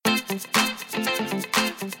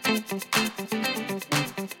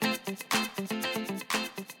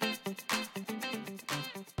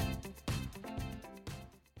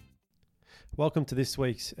Welcome to this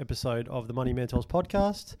week's episode of the Money Mentors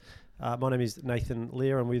podcast. My name is Nathan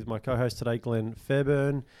Lear. I'm with my co-host today, Glenn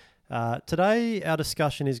Fairburn. Today, our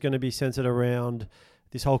discussion is going to be centered around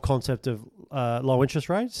this whole concept of low interest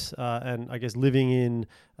rates and I guess living in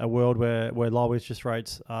a world where low interest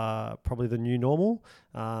rates are probably the new normal.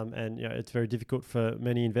 And it's very difficult for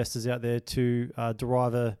many investors out there to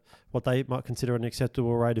derive what they might consider an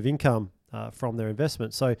acceptable rate of income from their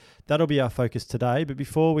investment. So that'll be our focus today. But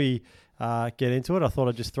before we get into it, I thought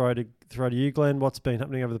I'd just throw to you, Glenn. What's been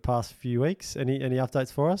happening over the past few weeks? Any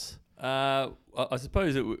updates for us? I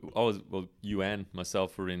suppose you and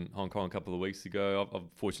myself were in Hong Kong a couple of weeks ago. I'm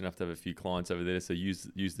fortunate enough to have a few clients over there, so use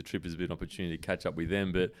the trip as a bit of an opportunity to catch up with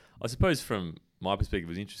them. But I suppose from my perspective, it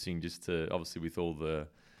was interesting just to, obviously with all the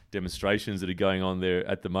demonstrations that are going on there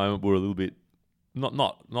at the moment, we're a little bit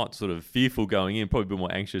not sort of fearful going in, probably a bit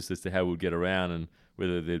more anxious as to how we'll get around and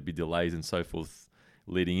whether there'd be delays and so forth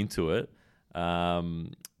leading into it.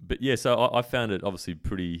 But yeah, so I found it obviously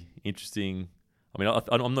pretty interesting. I mean,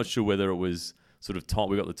 I'm not sure whether it was sort of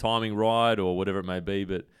we got the timing right or whatever it may be,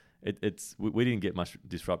 but we didn't get much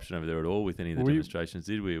disruption over there at all with any of the demonstrations,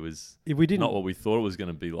 did we? It was not what we thought it was going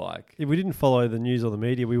to be like. If we didn't follow the news or the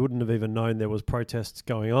media, we wouldn't have even known there was protests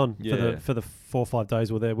going on for the 4 or 5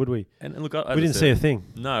 days we're there, would we? And look, we didn't see a thing.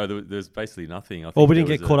 No, there's basically nothing. Or we didn't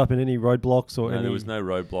get caught up in any roadblocks or there was no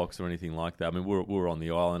roadblocks or anything like that. I mean, we were on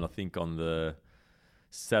the island. I think on the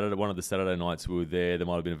one of the Saturday nights we were there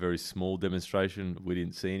might have been a very small demonstration. We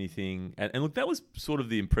didn't see anything. And look, that was sort of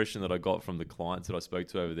the impression that I got from the clients that I spoke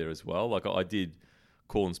to over there as well. Like I did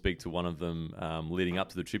call and speak to one of them leading up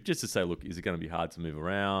to the trip just to say, look, is it going to be hard to move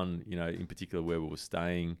around? You know, in particular where we were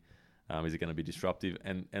staying, is it going to be disruptive?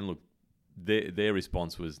 And look, their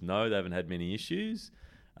response was no, they haven't had many issues.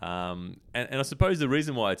 And I suppose the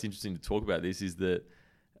reason why it's interesting to talk about this is that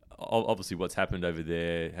obviously what's happened over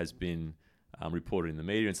there has been reported in the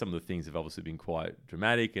media, and some of the things have obviously been quite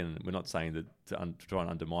dramatic, and we're not saying that to try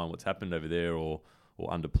and undermine what's happened over there or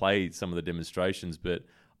underplay some of the demonstrations, but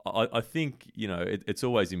I think it's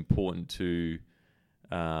always important to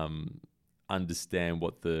understand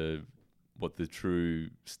what the true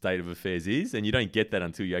state of affairs is, and you don't get that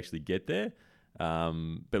until you actually get there.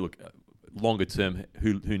 But look, longer term,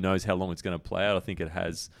 who knows how long it's going to play out. I think it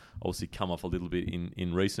has obviously come off a little bit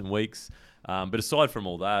in recent weeks. But aside from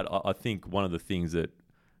all that, I think one of the things that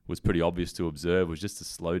was pretty obvious to observe was just a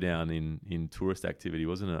slowdown in tourist activity,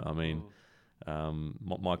 wasn't it? I mean,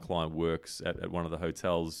 my client works at one of the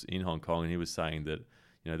hotels in Hong Kong, and he was saying that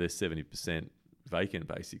they're 70% vacant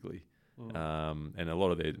basically. And a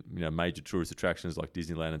lot of their major tourist attractions like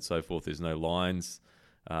Disneyland and so forth, there's no lines.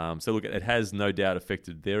 So look, it has no doubt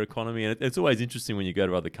affected their economy, and it's always interesting when you go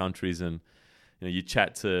to other countries and you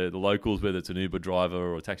chat to the locals, whether it's an Uber driver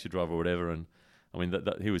or a taxi driver or whatever. And I mean,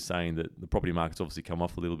 that he was saying that the property market's obviously come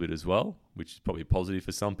off a little bit as well, which is probably positive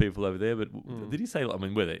for some people over there. But did he say? I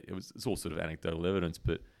mean, it's all sort of anecdotal evidence,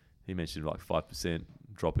 but he mentioned like 5%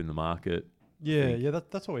 drop in the market. Yeah,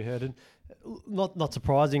 that's what we heard, and not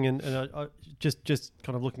surprising. And I just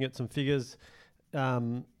kind of looking at some figures.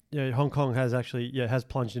 Hong Kong has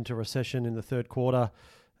plunged into recession in the third quarter.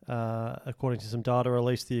 According to some data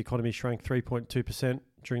released, the economy shrank 3.2%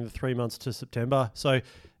 during the 3 months to September. So,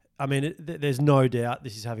 I mean, there's no doubt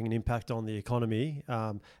this is having an impact on the economy.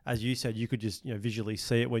 As you said, you could just visually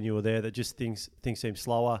see it when you were there, that just things seem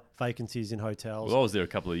slower, vacancies in hotels. Well, I was there a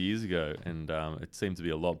couple of years ago, and it seemed to be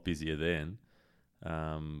a lot busier then.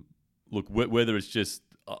 Look, whether it's just,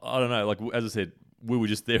 I don't know, like as I said, we were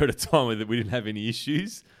just there at a time where we didn't have any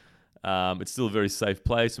issues. It's still a very safe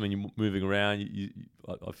place. I mean, you're moving around.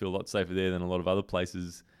 I feel a lot safer there than a lot of other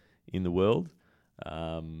places in the world.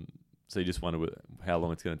 So you just wonder how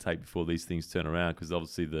long it's going to take before these things turn around, because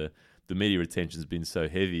obviously the media attention has been so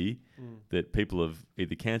heavy that people have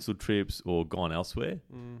either cancelled trips or gone elsewhere.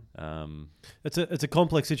 It's a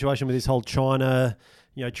complex situation with this whole China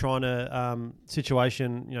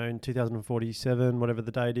situation. In 2047, whatever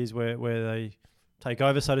the date is, where they take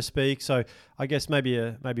over, so to speak. So I guess maybe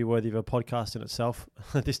worthy of a podcast in itself,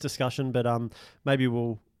 this discussion. But maybe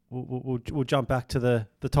we'll jump back to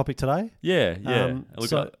the topic today. Yeah. And I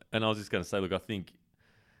was just going to say, look, I think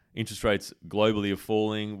interest rates globally are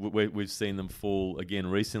falling. We've seen them fall again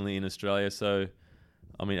recently in Australia. So,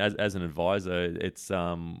 I mean, as an advisor, it's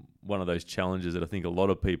one of those challenges that I think a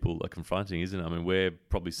lot of people are confronting, isn't it? I mean, we're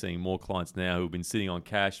probably seeing more clients now who've been sitting on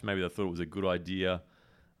cash. Maybe they thought it was a good idea.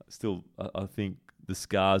 Still, I think the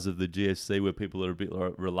scars of the GFC where people are a bit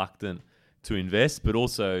reluctant to invest, but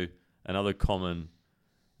also another common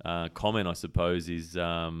comment, I suppose, is,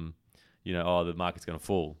 the market's going to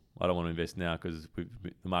fall. I don't want to invest now because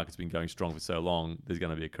the market's been going strong for so long. There's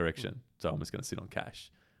going to be a correction. so I'm just going to sit on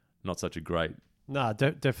cash. Not such a great No,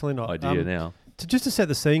 definitely not. idea now. Just to set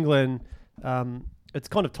the scene, Glenn, it's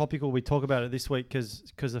kind of topical. We talk about it this week because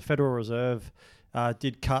the Federal Reserve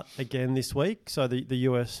did cut again this week. So the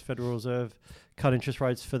US Federal Reserve cut interest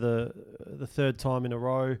rates for the third time in a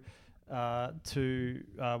row to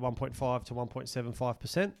 1.5 to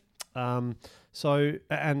 1.75%. So,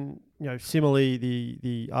 and similarly,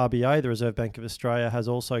 the RBA, the Reserve Bank of Australia, has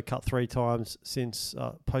also cut 3 times since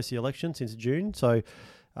post the election, since June. So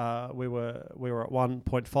we were at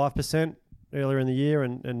 1.5% earlier in the year,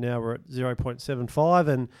 and now we're at 0.75,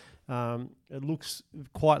 and it looks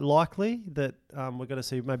quite likely that we're going to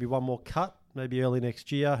see maybe one more cut, maybe early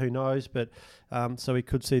next year. Who knows? But so we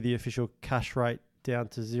could see the official cash rate down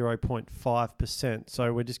to 0.5%.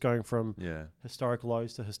 So we're just going from historic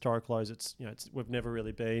lows to historic lows. It's we've never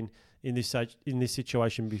really been in this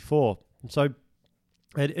situation before. And so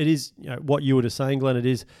it is what you were just saying, Glenn.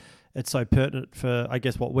 It's so pertinent for, I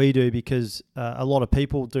guess, what we do, because a lot of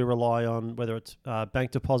people do rely on whether it's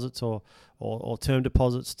bank deposits or term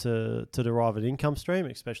deposits to derive an income stream,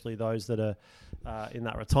 especially those that are in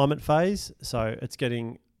that retirement phase. So it's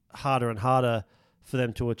getting harder and harder for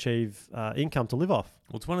them to achieve income to live off.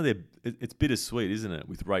 Well, it's bittersweet, isn't it,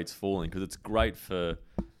 with rates falling, because it's great for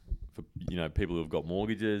people who have got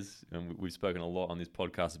mortgages, and we've spoken a lot on this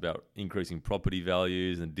podcast about increasing property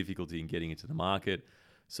values and difficulty in getting into the market.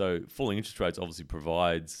 So falling interest rates obviously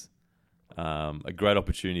provides a great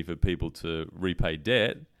opportunity for people to repay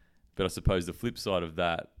debt. But I suppose the flip side of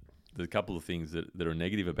that, there's a couple of things that are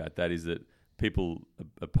negative about that, is that people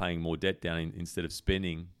are paying more debt down instead of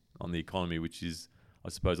spending on the economy, which is, I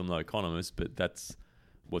suppose, I'm no economist, but that's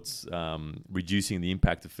what's reducing the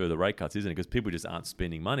impact of further rate cuts, isn't it? Because people just aren't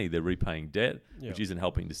spending money, they're repaying debt, which isn't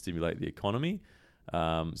helping to stimulate the economy.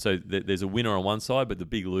 So there's a winner on one side, but the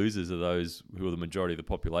big losers are those who are the majority of the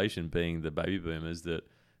population, being the baby boomers that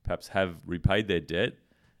perhaps have repaid their debt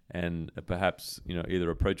and perhaps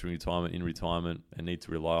either approaching retirement, in retirement, and need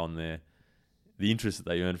to rely on the interest that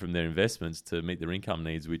they earn from their investments to meet their income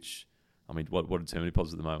needs, which, I mean, what are term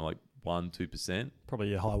deposits at the moment? Like 1-2%? Probably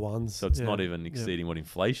your high ones. So it's not even exceeding what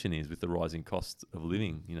inflation is with the rising cost of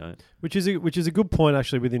living, Which is a good point,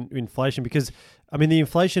 actually, with inflation, because, I mean, the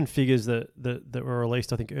inflation figures that were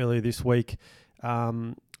released, I think, earlier this week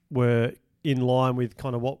were in line with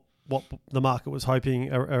kind of what the market was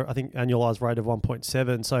hoping, I think annualized rate of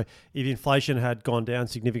 1.7. So if inflation had gone down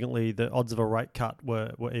significantly, the odds of a rate cut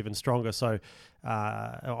were even stronger. So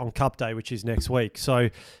on Cup Day, which is next week. So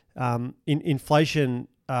inflation,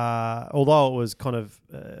 although it was kind of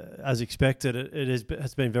as expected, it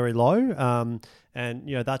has been very low. And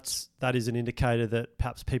that is an indicator that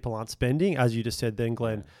perhaps people aren't spending. As you just said then,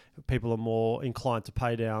 Glenn, people are more inclined to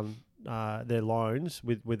pay down their loans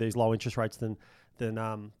with these low interest rates than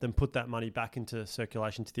put that money back into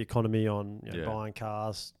circulation to the economy on buying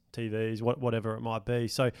cars, TVs, whatever it might be.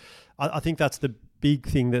 So I think that's the big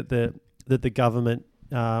thing that the government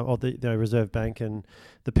or the Reserve Bank and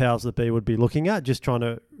the powers that be would be looking at, just trying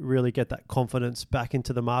to really get that confidence back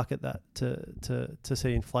into the market, that to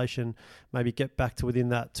see inflation maybe get back to within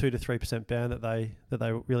that 2 to 3% band that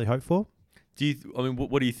they really hope for.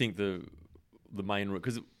 What do you think the main,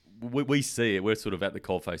 because we see it, we're sort of at the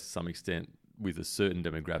coalface to some extent with a certain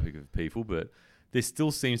demographic of people, but there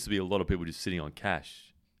still seems to be a lot of people just sitting on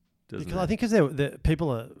cash. Because I think because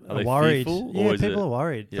people are worried. People are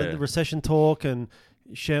worried. The recession talk and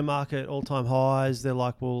share market all-time highs. They're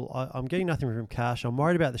like, well, I'm getting nothing from cash. I'm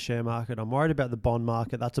worried about the share market. I'm worried about the bond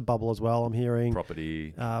market. That's a bubble as well, I'm hearing.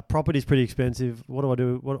 Property's pretty expensive. What do I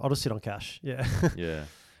do? I'll just sit on cash. Yeah. Yeah.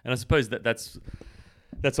 And I suppose that's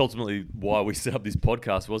ultimately why we set up this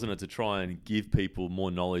podcast, wasn't it? To try and give people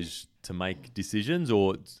more knowledge to make decisions,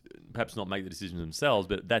 or perhaps not make the decisions themselves,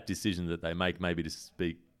 but that decision that they make, maybe to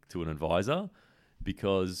speak to an advisor.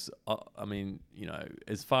 Because,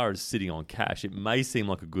 as far as sitting on cash, it may seem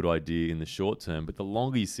like a good idea in the short term, but the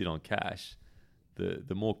longer you sit on cash,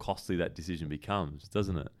 the more costly that decision becomes,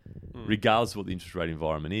 doesn't it? Regardless of what the interest rate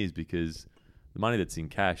environment is, because the money that's in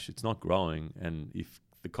cash, it's not growing. And if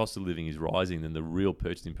the cost of living is rising, then the real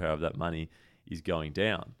purchasing power of that money is going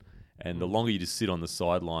down. And the longer you just sit on the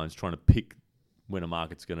sidelines trying to pick when a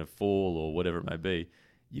market's going to fall or whatever it may be,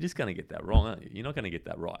 you're just going to get that wrong, aren't you? You're not going to get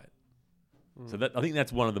that right. So I think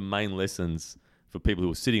that's one of the main lessons for people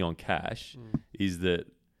who are sitting on cash is that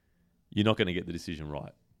you're not going to get the decision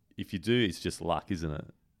right. If you do, it's just luck, isn't it?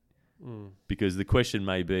 Because the question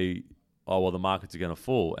may be, the markets are going to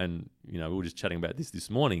fall. And, we were just chatting about this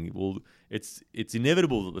morning. Well, it's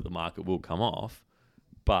inevitable that the market will come off,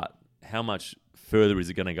 but how much further is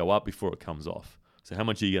it going to go up before it comes off? So how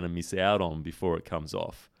much are you going to miss out on before it comes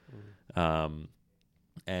off?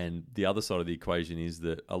 And the other side of the equation is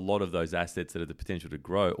that a lot of those assets that have the potential to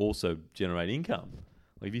grow also generate income.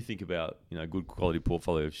 Like if you think about, a good quality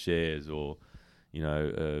portfolio of shares or,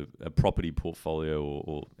 a property portfolio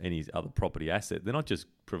or any other property asset, they're not just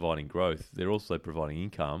providing growth, they're also providing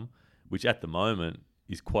income, which at the moment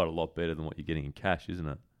is quite a lot better than what you're getting in cash, isn't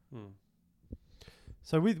it?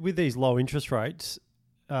 So with these low interest rates,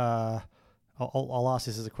 I'll ask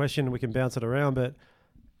this as a question and we can bounce it around, but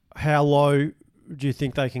how low do you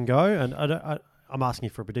think they can go? And I'm asking you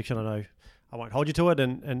for a prediction. I know I won't hold you to it.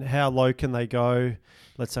 And how low can they go,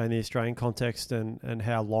 let's say in the Australian context, and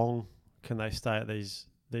how long can they stay at these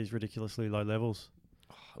ridiculously low levels?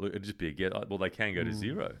 Look, it'd just be a get. Well, they can go to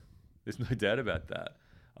zero. There's no doubt about that.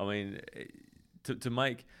 I mean, they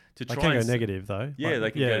can go negative though. Yeah,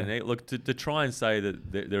 they can go negative. Look, to try and say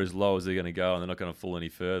that they're as low as they're going to go and they're not going to fall any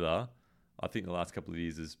further, I think the last couple of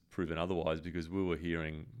years has proven otherwise, because we were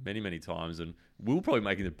hearing many, many times, and we were probably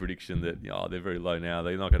making the prediction that they're very low now.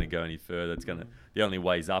 They're not going to go any further. The only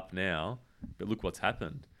way's up now. But look what's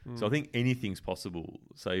happened. So I think anything's possible.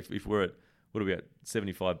 So if we're at, what are we at,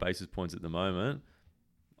 75 basis points at the moment,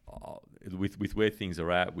 with where things are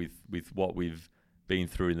at, with what we've been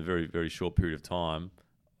through in a very, very short period of time,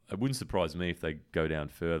 it wouldn't surprise me if they go down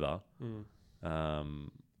further.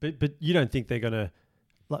 But you don't think they're going to,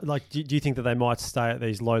 like, do you think that they might stay at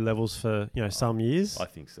these low levels for some years? I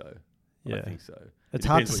think so. Yeah. I think so. It's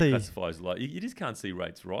hard to see. Classifies low. You just can't see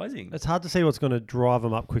rates rising. It's hard to see what's going to drive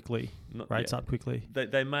them up quickly. Rates up quickly.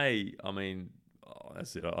 They may. I mean,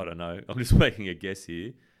 that's it. I don't know. I'm just making a guess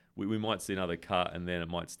here. We might see another cut, and then it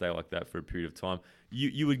might stay like that for a period of time.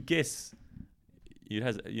 You would guess. You'd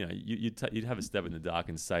have a stab in the dark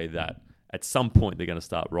and say that at some point they're going to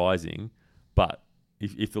start rising, but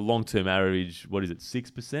if the long-term average,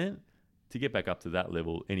 6%, to get back up to that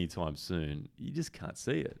level anytime soon, you just can't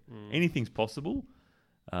see it. Anything's possible.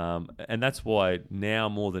 And that's why now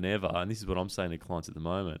more than ever, and this is what I'm saying to clients at the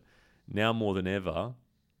moment, now more than ever,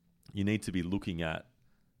 you need to be looking at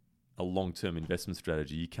a long-term investment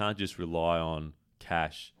strategy. You can't just rely on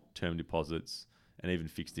cash, term deposits, and even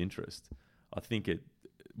fixed interest. I think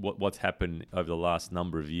what's happened over the last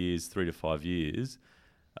number of years, 3 to 5 years,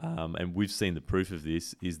 and we've seen the proof of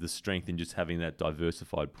this, is the strength in just having that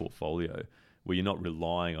diversified portfolio where you're not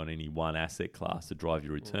relying on any one asset class to drive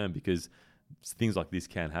your return, because things like this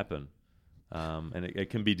can happen. And it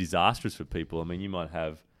can be disastrous for people. I mean, you might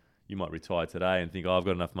retire today and think, I've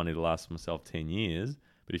got enough money to last myself 10 years.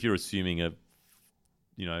 But if you're assuming a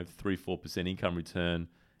 3-4% income return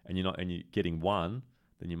and you're getting one,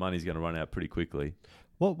 then your money's going to run out pretty quickly.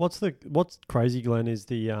 What's crazy, Glenn, is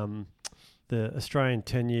the Australian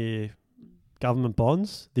 10-year government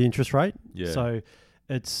bonds, the interest rate. Yeah. So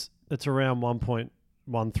it's around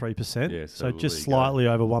 1.13%. Yeah, so just slightly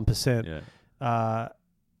over 1%. Yeah.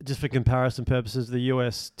 Just for comparison purposes, the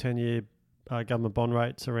US 10-year government bond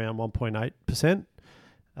rate's around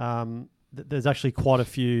 1.8%. There's actually quite a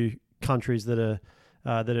few countries that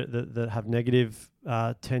have negative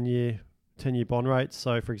 10-year bond rates.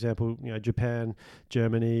 So, for example, Japan,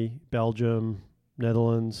 Germany, Belgium,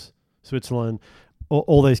 Netherlands, Switzerland,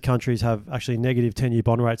 all these countries have actually negative 10-year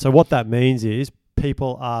bond rates. So what that means is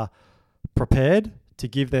people are prepared to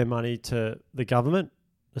give their money to the government,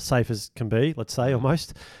 as safe as can be, let's say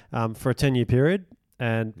almost, for a 10-year period,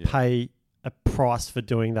 and pay a price for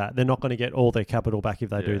doing that. They're not going to get all their capital back if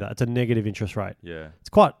they do that. It's a negative interest rate. Yeah. It's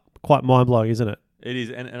quite mind-blowing, isn't it? It is.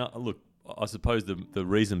 And look, I suppose the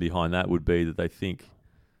reason behind that would be that they think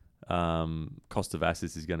cost of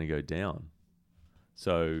assets is going to go down.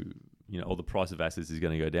 So, or the price of assets is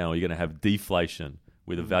going to go down, or you're going to have deflation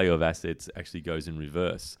where the value of assets actually goes in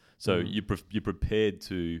reverse. So you're prepared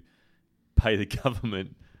to pay the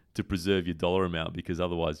government to preserve your dollar amount, because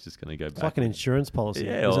otherwise it's just going to go back. It's like an insurance policy,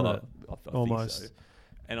 isn't it? I almost. Think so.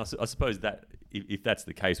 And I suppose that if that's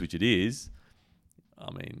the case, which it is,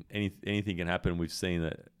 I mean, anything can happen. We've seen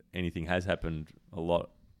that anything has happened a lot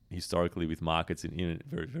historically with markets in a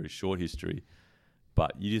very, very short history.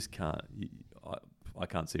 But you just can't. I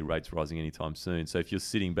can't see rates rising anytime soon. So if you're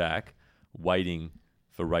sitting back waiting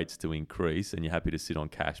for rates to increase and you're happy to sit on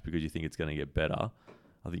cash because you think it's going to get better,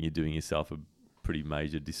 I think you're doing yourself a pretty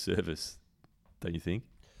major disservice, don't you think?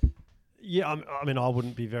 Yeah, I mean, I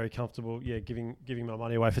wouldn't be very comfortable, giving my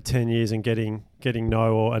money away for 10 years and getting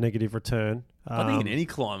no or a negative return. I think in any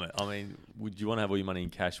climate, I mean, would you want to have all your money in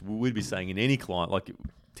cash? We'd be saying in any client, like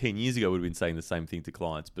 10 years ago, we'd have been saying the same thing to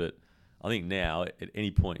clients. But I think now, at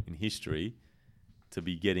any point in history, to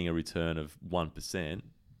be getting a return of 1%,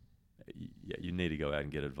 you need to go out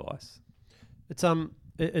and get advice. It's I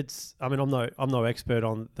mean, I'm no expert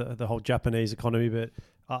on the whole Japanese economy, but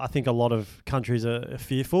I think a lot of countries are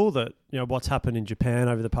fearful that, what's happened in Japan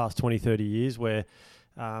over the past 20, 30 years where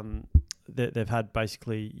they've had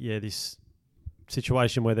basically, this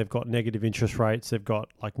situation where they've got negative interest rates, they've got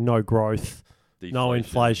like no growth, no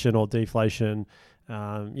inflation or deflation.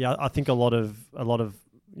 I think a lot of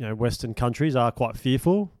Western countries are quite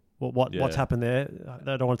fearful. What's happened there?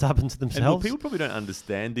 They don't want it to happen to themselves. And people probably don't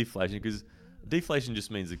understand deflation because deflation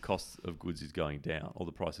just means the cost of goods is going down or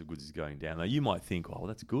the price of goods is going down. Now, you might think, oh,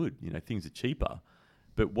 that's good. Things are cheaper.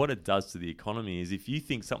 But what it does to the economy is if you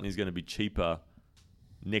think something is going to be cheaper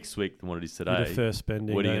next week than what it is today, defer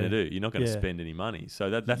spending, what are you going to do? You're not going to spend any money.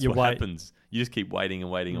 So that's what happens. You just keep waiting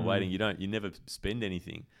and waiting and waiting. You never spend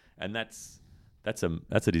anything. And that's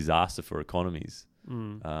a disaster for economies.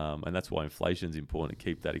 And that's why inflation is important to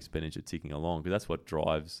keep that expenditure ticking along because that's what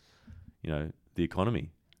drives, the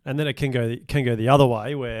economy. And then it can go the other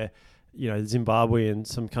way where, Zimbabwe and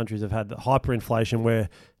some countries have had the hyperinflation where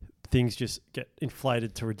things just get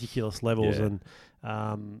inflated to ridiculous levels. Yeah.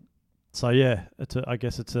 And I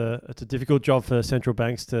guess it's a difficult job for central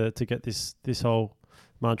banks to get this whole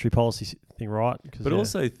monetary policy thing right. But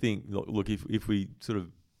also think, look, if we sort of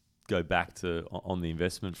go back to on the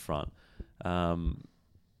investment front,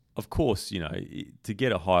 of course, to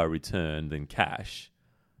get a higher return than cash,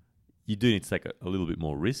 you do need to take a little bit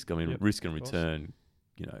more risk. I mean, risk and return,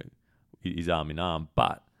 is arm in arm.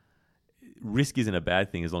 But risk isn't a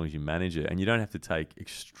bad thing as long as you manage it. And you don't have to take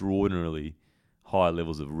extraordinarily high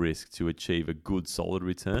levels of risk to achieve a good, solid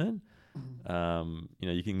return.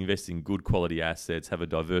 You can invest in good quality assets, have a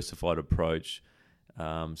diversified approach.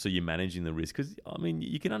 So you're managing the risk. Because,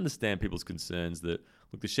 you can understand people's concerns that,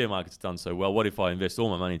 look, the share market's done so well. What if I invest all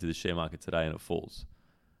my money into the share market today and it falls?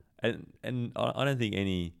 And I don't think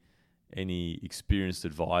any experienced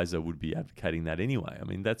advisor would be advocating that anyway.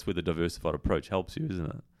 That's where the diversified approach helps you, isn't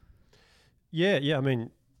it? Yeah.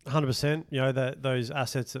 100%. Those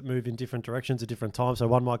assets that move in different directions at different times. So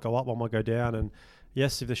one might go up, one might go down. And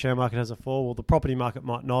yes, if the share market has a fall, well, the property market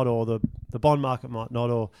might not, or the bond market might not.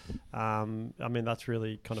 Or that's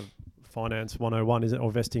really kind of finance 101, isn't it? Or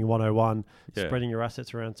investing 101, spreading your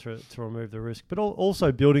assets around to remove the risk, but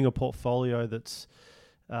also building a portfolio that's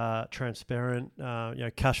transparent.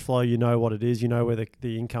 Cash flow. What it is. Where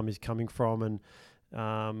the income is coming from,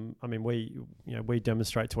 and we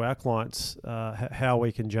demonstrate to our clients how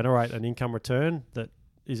we can generate an income return that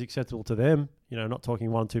is acceptable to them. Not talking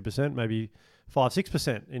 1-2%, maybe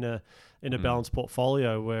 5-6% in a balanced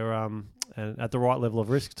portfolio where and at the right level of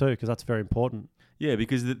risk too, because that's very important. Yeah,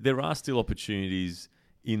 because there are still opportunities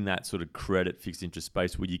in that sort of credit fixed interest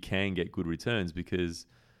space where you can get good returns because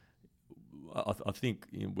I think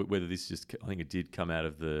whether this I think it did come out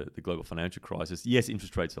of the global financial crisis. Yes,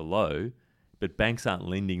 interest rates are low, but banks aren't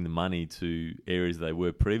lending the money to areas they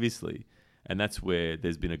were previously. And that's where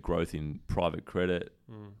there's been a growth in private credit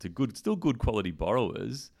to still good quality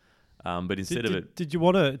borrowers. But instead of it... Did you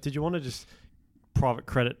want to just private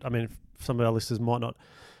credit? Some of our listeners might not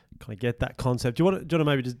kind of get that concept. Do you want to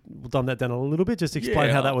maybe just dumb that down a little bit, just explain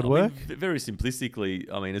how that would work? Very simplistically,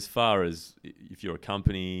 as far as if you're a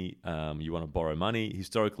company, you want to borrow money,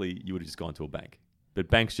 historically you would have just gone to a bank. But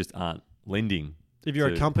banks just aren't lending. If you're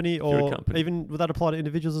a company, even would that apply to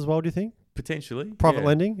individuals as well, do you think? Potentially. Private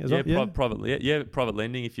lending as well? Private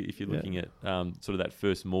lending if you're looking at sort of that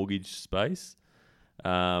first mortgage space,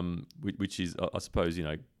 which is, I suppose,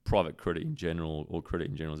 private credit in general or credit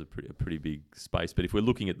in general is a pretty big space. But if we're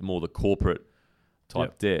looking at more the corporate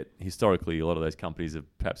type debt, historically a lot of those companies have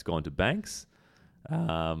perhaps gone to banks.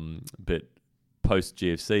 But post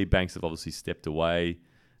GFC, banks have obviously stepped away.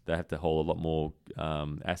 They have to hold a lot more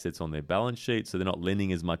assets on their balance sheet, so they're not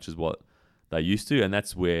lending as much as what they used to. And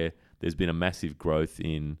that's where there's been a massive growth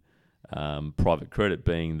in private credit,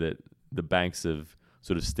 being that the banks have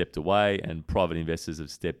sort of stepped away and private investors have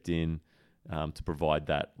stepped in to provide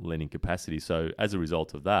that lending capacity. So as a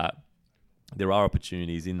result of that, there are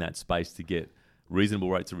opportunities in that space to get reasonable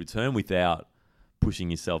rates of return without pushing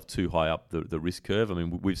yourself too high up the risk curve.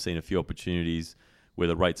 We've seen a few opportunities where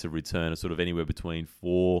the rates of return are sort of anywhere between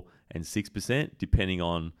 4 and 6%, depending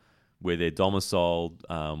on where they're domiciled,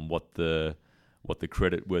 what the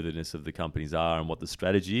credit worthiness of the companies are, and what the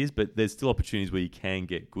strategy is. But there's still opportunities where you can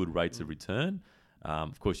get good rates of return.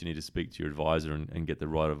 Of course, you need to speak to your advisor and get the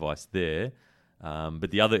right advice there.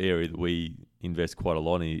 But the other area that we invest quite a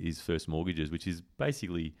lot in is first mortgages, which is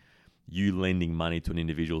basically you lending money to an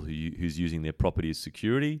individual who's using their property as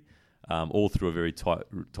security, all through a very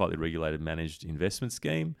tightly regulated, managed investment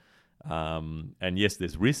scheme. And yes,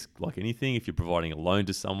 there's risk, like anything. If you're providing a loan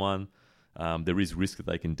to someone, there is risk that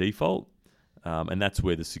they can default. And that's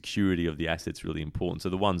where the security of the asset's really important. So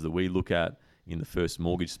the ones that we look at in the first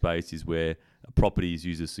mortgage space is where a property is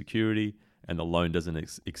used as security and the loan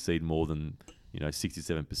doesn't exceed more than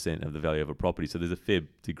 67% of the value of a property. So there's a fair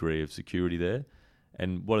degree of security there.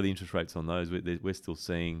 And what are the interest rates on those? We're still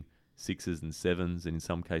seeing 6s and 7s, and in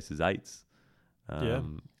some cases 8s.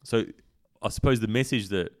 So I suppose the message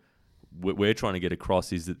that we're trying to get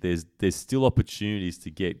across is that there's still opportunities to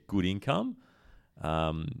get good income,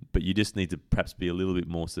 but you just need to perhaps be a little bit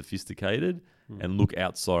more sophisticated and look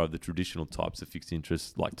outside of the traditional types of fixed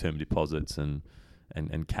interest like term deposits and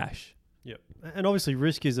cash. Yep. And obviously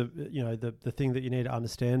risk is the thing that you need to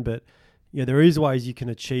understand, but there is ways you can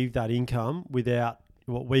achieve that income without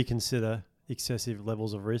what we consider excessive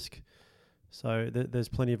levels of risk. So there's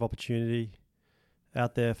plenty of opportunity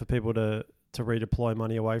out there for people to redeploy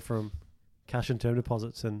money away from cash and term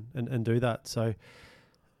deposits and do that. So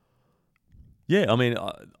yeah, I mean,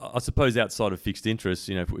 I suppose outside of fixed interest,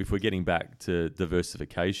 if we're getting back to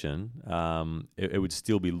diversification, it would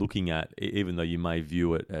still be looking at, even though you may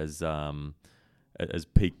view it as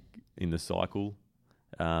peak in the cycle,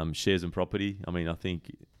 shares and property. I mean, I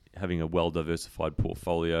think having a well-diversified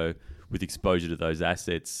portfolio with exposure to those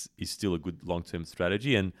assets is still a good long-term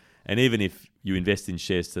strategy. And even if you invest in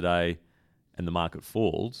shares today and the market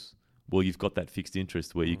falls, well, you've got that fixed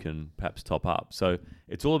interest where you can perhaps top up. So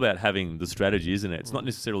it's all about having the strategy, isn't it? It's not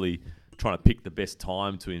necessarily trying to pick the best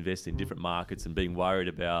time to invest in different markets and being worried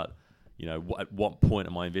about, at what point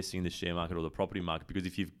am I investing in the share market or the property market? Because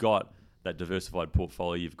if you've got that diversified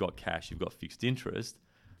portfolio, you've got cash, you've got fixed interest,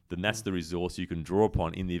 then that's the resource you can draw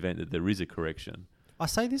upon in the event that there is a correction. I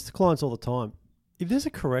say this to clients all the time. If there's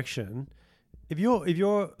a correction, if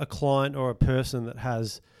you're a client or a person that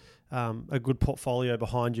has a good portfolio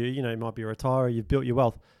behind you, you might be a retiree, you've built your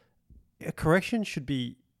wealth, a correction should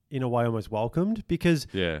be in a way almost welcomed, because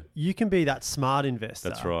you can be that smart investor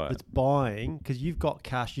that's buying because you've got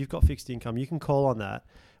cash, you've got fixed income, you can call on that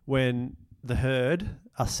when the herd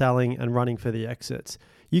are selling and running for the exits.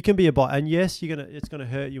 You can be a buy, and yes, it's gonna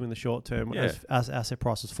hurt you in the short term as asset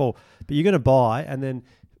prices fall, but you're gonna buy, and then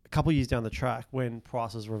a couple of years down the track, when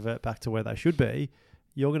prices revert back to where they should be,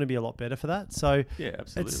 you're going to be a lot better for that. So yeah,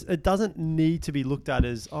 absolutely. It doesn't need to be looked at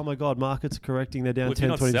as, oh my God, market's correcting, they're down 10,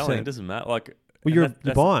 20%. If you're not selling, it doesn't matter. Well, you're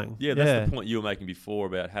buying. That's the point you were making before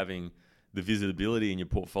about having the visibility in your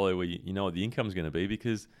portfolio where you know what the income's going to be.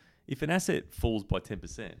 Because if an asset falls by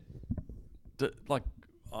 10%,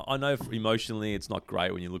 I know emotionally it's not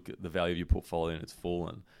great when you look at the value of your portfolio and it's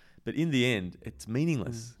fallen. But in the end, it's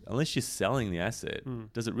meaningless. Unless you're selling the asset,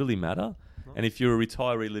 does it really matter? No. And if you're a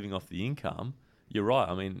retiree living off the income, you're right.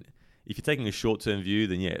 I mean, if you're taking a short-term view,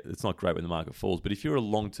 then it's not great when the market falls. But if you're a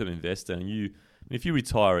long-term investor and if you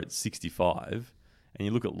retire at 65 and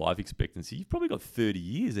you look at life expectancy, you've probably got 30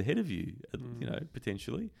 years ahead of you,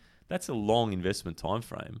 potentially. That's a long investment time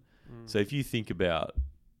frame. So if you think about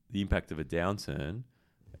the impact of a downturn,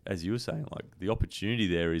 as you were saying, like the opportunity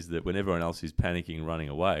there is that when everyone else is panicking and running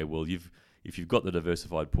away, well, if you've got the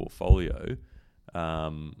diversified portfolio,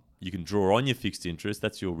 you can draw on your fixed interest.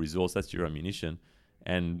 That's your resource. That's your ammunition,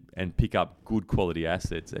 and pick up good quality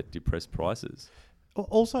assets at depressed prices.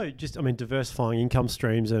 Also, diversifying income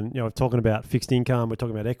streams, and talking about fixed income, we're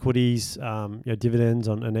talking about equities, dividends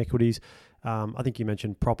on equities. I think you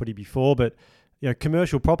mentioned property before, but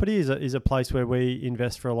commercial property is a place where we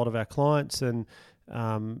invest for a lot of our clients, and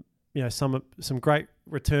some great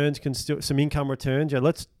returns some income returns.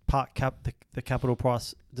 Let's park the capital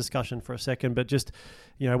price discussion for a second, but just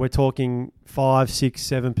we're talking 5, 6,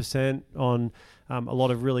 7% on a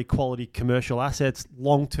lot of really quality commercial assets,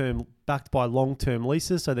 long-term, backed by long-term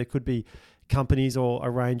leases. So there could be companies or a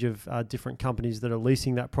range of different companies that are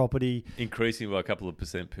leasing that property, increasing by a couple of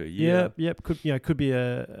percent per year. Could be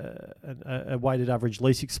a weighted average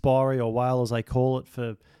lease expiry, or WALE as they call it,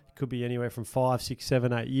 for could be anywhere from 5, 6,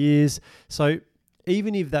 7, 8 years. So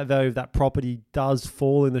even if that value of that property does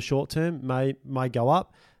fall in the short term, may go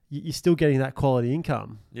up, you're still getting that quality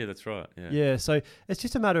income. Yeah, that's right. Yeah. So it's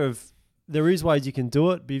just a matter of, there is ways you can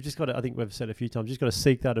do it, but you've just got to, I think we've said a few times, you've just got to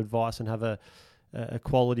seek that advice and have a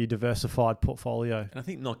quality diversified portfolio. And I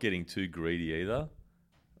think not getting too greedy either.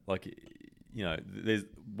 There's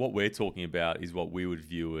what we're talking about is what we would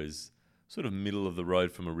view as sort of middle of the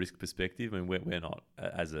road from a risk perspective. I mean, we're not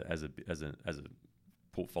as a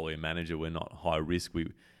portfolio manager, we're not high risk.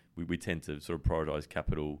 We tend to sort of prioritize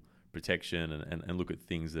capital protection and look at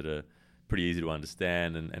things that are pretty easy to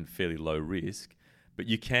understand and fairly low risk. But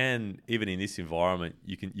you can, even in this environment,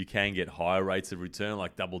 you can get higher rates of return,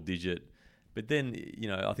 like double digit. But then,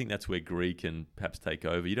 I think that's where greed can perhaps take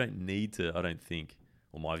over. You don't need to, I don't think,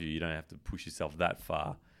 or my view, you don't have to push yourself that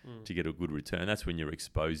far to get a good return. That's when you're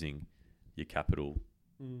exposing your capital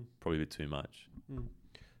probably a bit too much.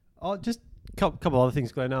 Oh, just a couple other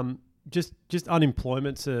things, Glenn. Just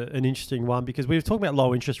unemployment's an interesting one because we were talking about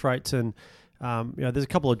low interest rates and there's a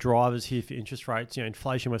couple of drivers here for interest rates.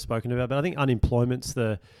 Inflation we've spoken about, but I think unemployment's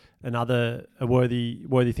another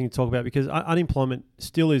worthy thing to talk about because unemployment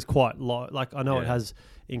still is quite low. Like I know it has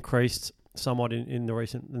increased somewhat in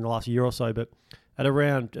the last year or so, but at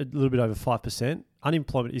around a little bit over 5%,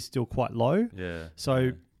 unemployment is still quite low. Yeah.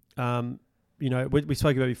 So, we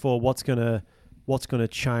spoke about before. What's going to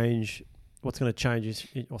change? What's going to change is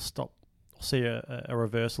see a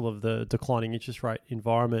reversal of the declining interest rate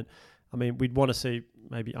environment. I mean, we'd want to see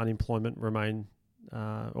maybe unemployment remain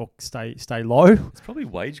or stay low. It's probably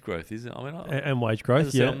wage growth, isn't it? I mean, and wage growth.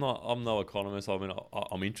 As I said, I'm no economist. I mean,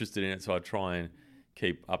 I'm interested in it, so I try and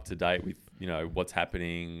keep up to date with what's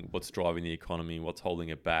happening, what's driving the economy, what's holding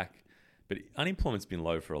it back. But unemployment's been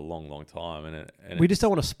low for a long, long time, and we just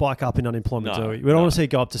don't want to spike up in unemployment, do we? We don't want to see it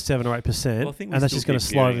go up to 7 or 8%, and that's just going to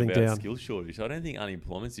slow everything down. Skill shortage. I don't think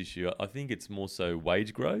unemployment's the issue. I think it's more so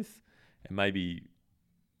wage growth and maybe,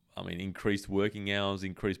 increased working hours,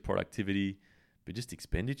 increased productivity, but just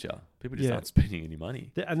expenditure. People just aren't spending any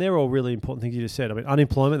money. And they're all really important things you just said. I mean,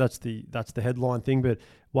 unemployment, that's the headline thing, but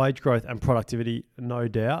wage growth and productivity, no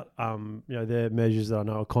doubt. They're measures that I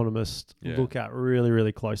know economists look at really,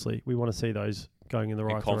 really closely. We want to see those going in the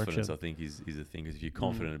right direction. Confidence, I think, is a thing. Because if you're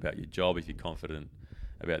confident about your job, if you're confident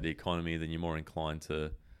about the economy, then you're more inclined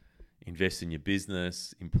to invest in your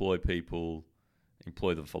business, employ people,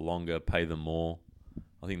 employ them for longer, pay them more.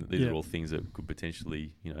 I think that these are all things that could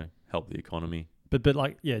potentially, help the economy. But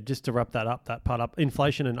just to wrap that part up,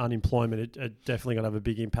 inflation and unemployment are definitely going to have a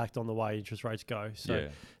big impact on the way interest rates go. So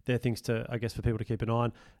they're things for people to keep an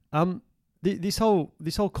eye on. This whole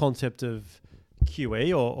concept of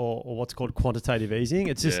QE or what's called quantitative easing,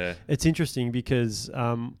 it's interesting because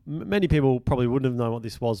many people probably wouldn't have known what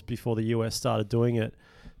this was before the US started doing it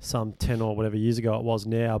some 10 or whatever years ago it was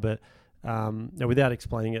now, but without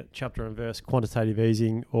explaining it, chapter and verse, quantitative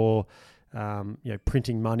easing or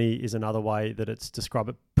printing money is another way that it's described.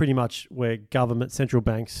 It pretty much where government, central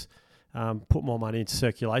banks put more money into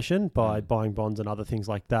circulation by buying bonds and other things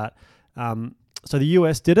like that. So the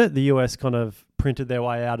US did it. The US kind of printed their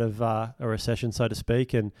way out of a recession, so to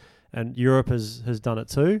speak, and Europe has done it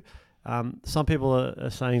too. Some people are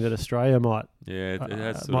saying that Australia might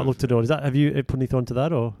look to do it. Have you put any thought into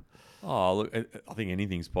that or? Oh, look, I think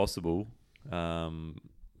anything's possible. The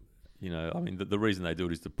reason they do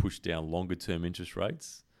it is to push down longer-term interest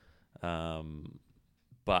rates.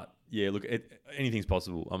 But, anything's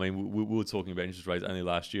possible. I mean, we were talking about interest rates only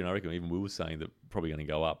last year, and I reckon even we were saying that probably going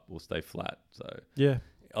to go up or stay flat. So,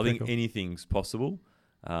 I think anything's possible.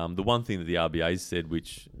 The one thing that the RBA said,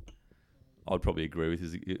 which I'd probably agree with,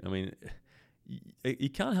 is, you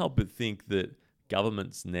can't help but think that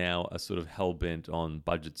governments now are sort of hell-bent on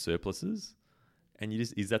budget surpluses. And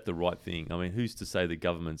is that the right thing? I mean, who's to say that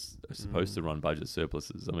governments are supposed to run budget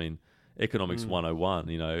surpluses? I mean, economics 101,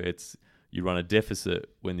 it's you run a deficit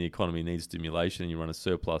when the economy needs stimulation, and you run a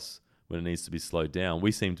surplus when it needs to be slowed down.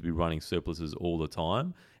 We seem to be running surpluses all the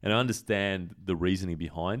time. And I understand the reasoning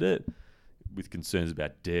behind it with concerns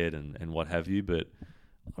about debt and what have you, but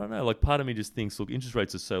I don't know, part of me just thinks, look, interest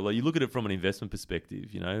rates are so low. You look at it from an investment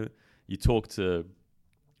perspective, you talk to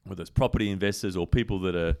whether it's property investors or people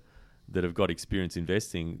that have got experience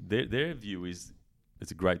investing, their view is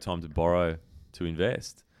it's a great time to borrow to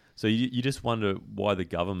invest. So you just wonder why the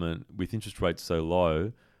government, with interest rates so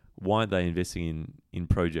low, why aren't they investing in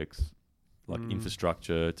projects like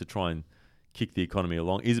infrastructure to try and kick the economy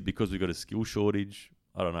along? Is it because we've got a skill shortage?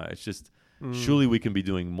 I don't know. It's just surely we can be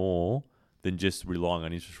doing more than just relying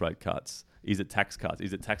on interest rate cuts. Is it tax cuts?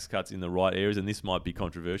 Is it tax cuts in the right areas? And this might be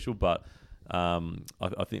controversial, but I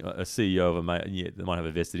think a CEO of that might have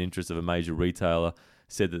a vested interest of a major retailer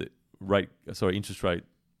said that interest rate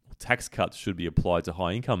tax cuts should be applied to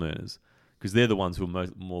high income earners because they're the ones who are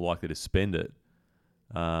more likely to spend it.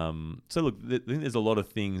 So look, I think there's a lot of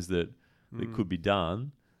things that could be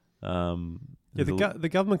done. The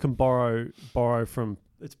government can borrow from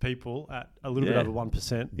its people at a little bit over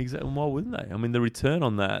 1%. Exactly. And why wouldn't they? I mean, the return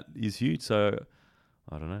on that is huge. So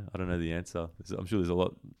I don't know. I don't know the answer. I'm sure there's a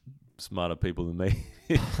lot smarter people than me.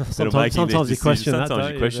 Sometimes you question that.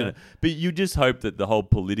 Sometimes you question it. But you just hope that the whole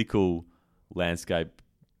political landscape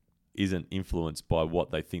isn't influenced by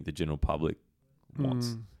what they think the general public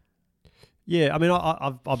wants. Yeah, I mean,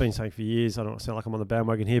 I've been saying for years, I don't sound like I'm on the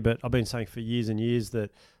bandwagon here, but I've been saying for years and years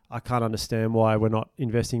that I can't understand why we're not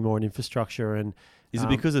investing more in infrastructure. And is it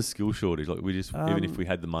because of skill shortage? Like we just, even if we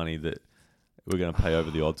had the money, that we're going to pay over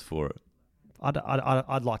the odds for it?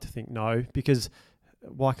 I'd like to think no, because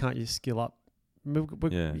why can't you skill up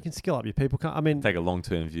Yeah. You can skill up your people. I mean, Take a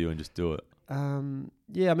long-term view and just do it.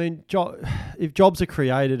 yeah, I mean, if jobs are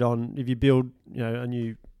created if you build, a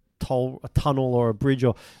new a tunnel or a bridge,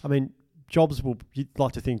 you'd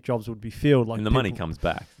like to think jobs would be filled. Like, and the money comes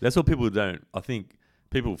back. That's what people don't. I think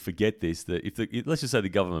people forget this. That let's just say the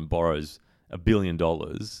government borrows $1 billion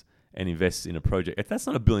and invests in a project, if that's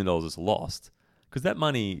not $1 billion that's lost, because that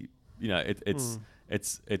money,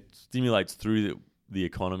 it stimulates through the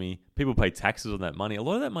economy. People pay taxes on that money. A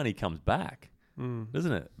lot of that money comes back,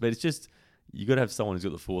 doesn't it? But it's just you got to have someone who's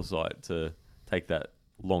got the foresight to take that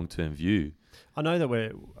long-term view. I know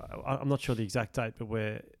that I'm not sure the exact date, but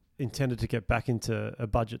we're intended to get back into a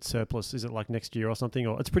budget surplus. Is it like next year or something?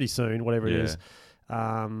 Or it's pretty soon, whatever it is. For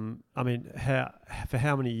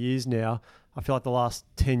how many years now? I feel like the last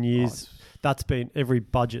 10 years, that's been every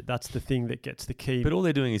budget. That's the thing that gets the key. But all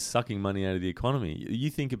they're doing is sucking money out of the economy. You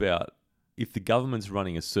think about if the government's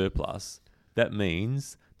running a surplus, that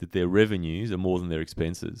means that their revenues are more than their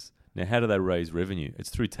expenses. Now, how do they raise revenue? It's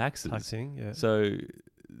through taxes. Taxing, yeah. So,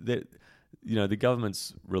 the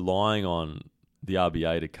government's relying on the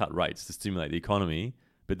RBA to cut rates to stimulate the economy,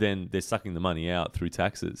 but then they're sucking the money out through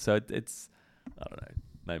taxes. So it's, I don't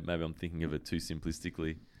know. Maybe I'm thinking of it too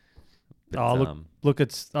simplistically. But, look,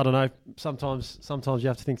 it's, I don't know. Sometimes you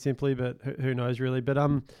have to think simply, but who knows really? But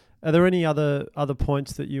are there any other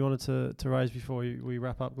points that you wanted to raise before we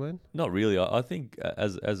wrap up, Glenn? Not really. I think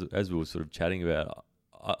as we were sort of chatting about,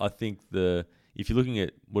 I think if you're looking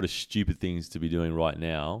at what are stupid things to be doing right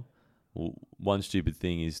now, well, one stupid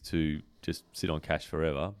thing is to just sit on cash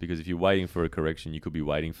forever, because if you're waiting for a correction, you could be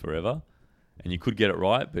waiting forever, and you could get it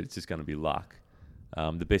right, but it's just going to be luck.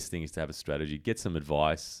 The best thing is to have a strategy, get some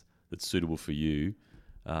advice that's suitable for you,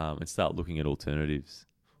 and start looking at alternatives.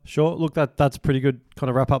 Sure. Look, that's a pretty good kind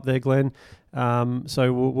of wrap up there, Glenn.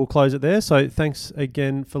 So we'll close it there. So thanks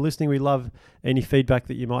again for listening. We love any feedback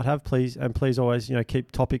that you might have. Please always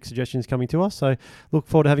keep topic suggestions coming to us. So look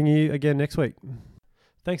forward to having you again next week.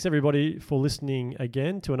 Thanks everybody for listening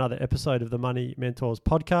again to another episode of the Money Mentors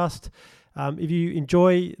podcast. If you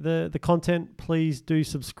enjoy the content, please do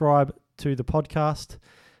subscribe to the podcast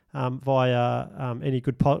via any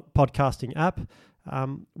good podcasting app.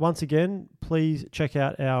 Once again, please check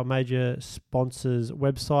out our major sponsors'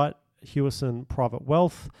 website, Hewison Private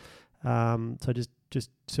Wealth. So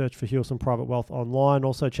just search for Hewison Private Wealth online.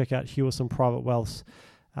 Also check out Hewison Private Wealth's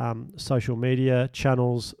social media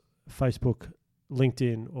channels, Facebook,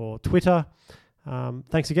 LinkedIn or Twitter.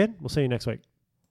 Thanks again. We'll see you next week.